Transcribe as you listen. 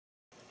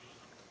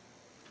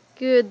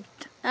Good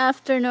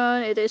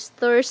afternoon. It is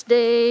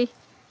Thursday,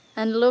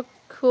 and look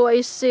who I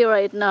see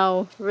right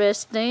now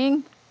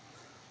resting.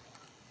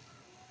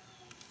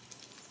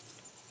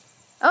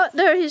 Oh,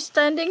 there he's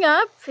standing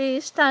up.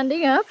 He's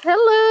standing up.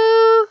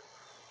 Hello.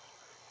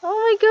 Oh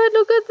my God,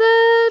 look at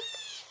that.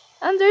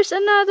 And there's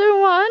another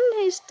one.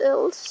 He's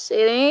still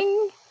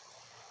sitting.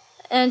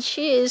 And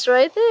she is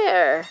right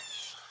there.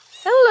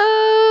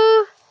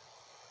 Hello.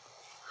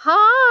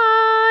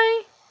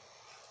 Hi.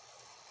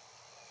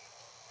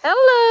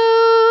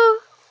 Hello.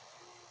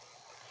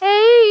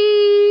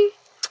 Hey.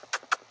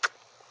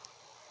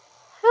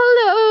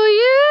 Hello.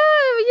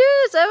 Yeah,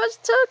 yes, I was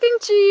talking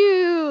to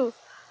you.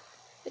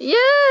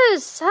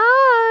 Yes,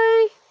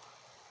 hi.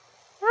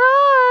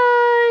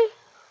 Hi.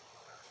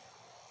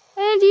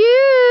 And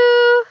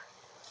you.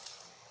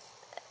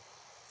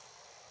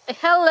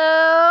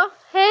 Hello.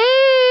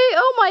 Hey.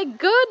 Oh my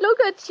God, look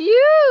at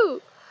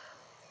you.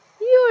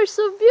 You are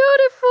so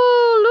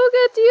beautiful. Look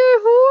at your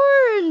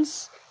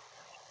horns.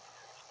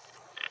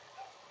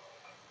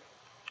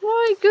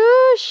 My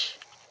gosh.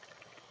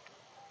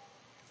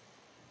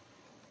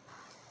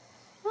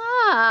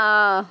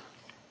 Ah.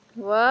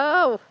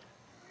 Wow.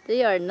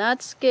 They are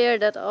not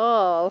scared at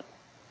all.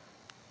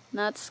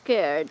 Not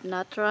scared,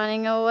 not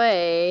running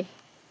away.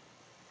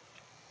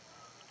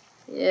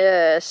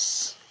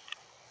 Yes.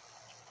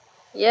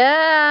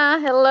 Yeah,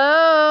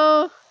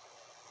 hello.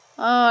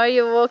 Oh, are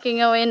you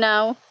walking away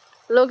now?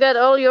 Look at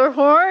all your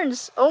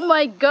horns. Oh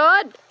my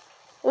God.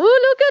 Oh,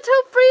 look at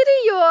how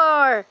pretty you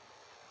are.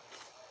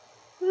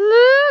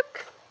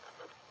 Look.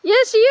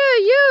 Yes,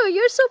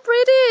 you're so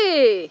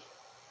pretty.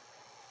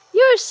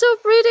 You're so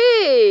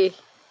pretty.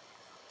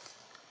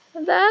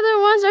 And the other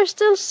ones are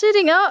still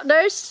sitting out.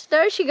 There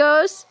she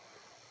goes.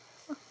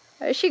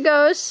 There she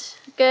goes.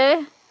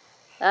 Okay.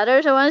 The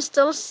other one's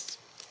still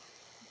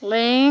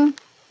laying.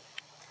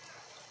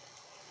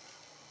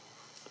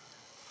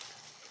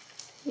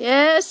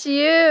 Yes,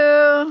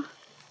 you.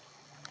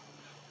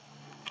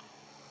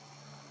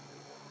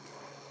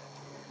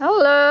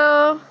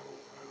 Hello.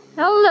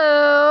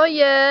 Hello.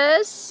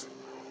 Yes.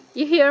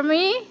 You hear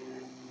me?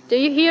 Do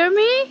you hear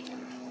me?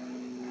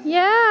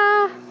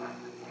 Yeah.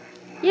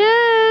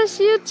 Yes,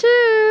 you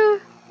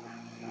too.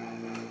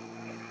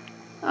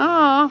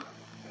 Oh.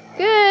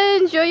 Okay,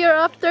 enjoy your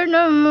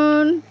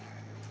afternoon.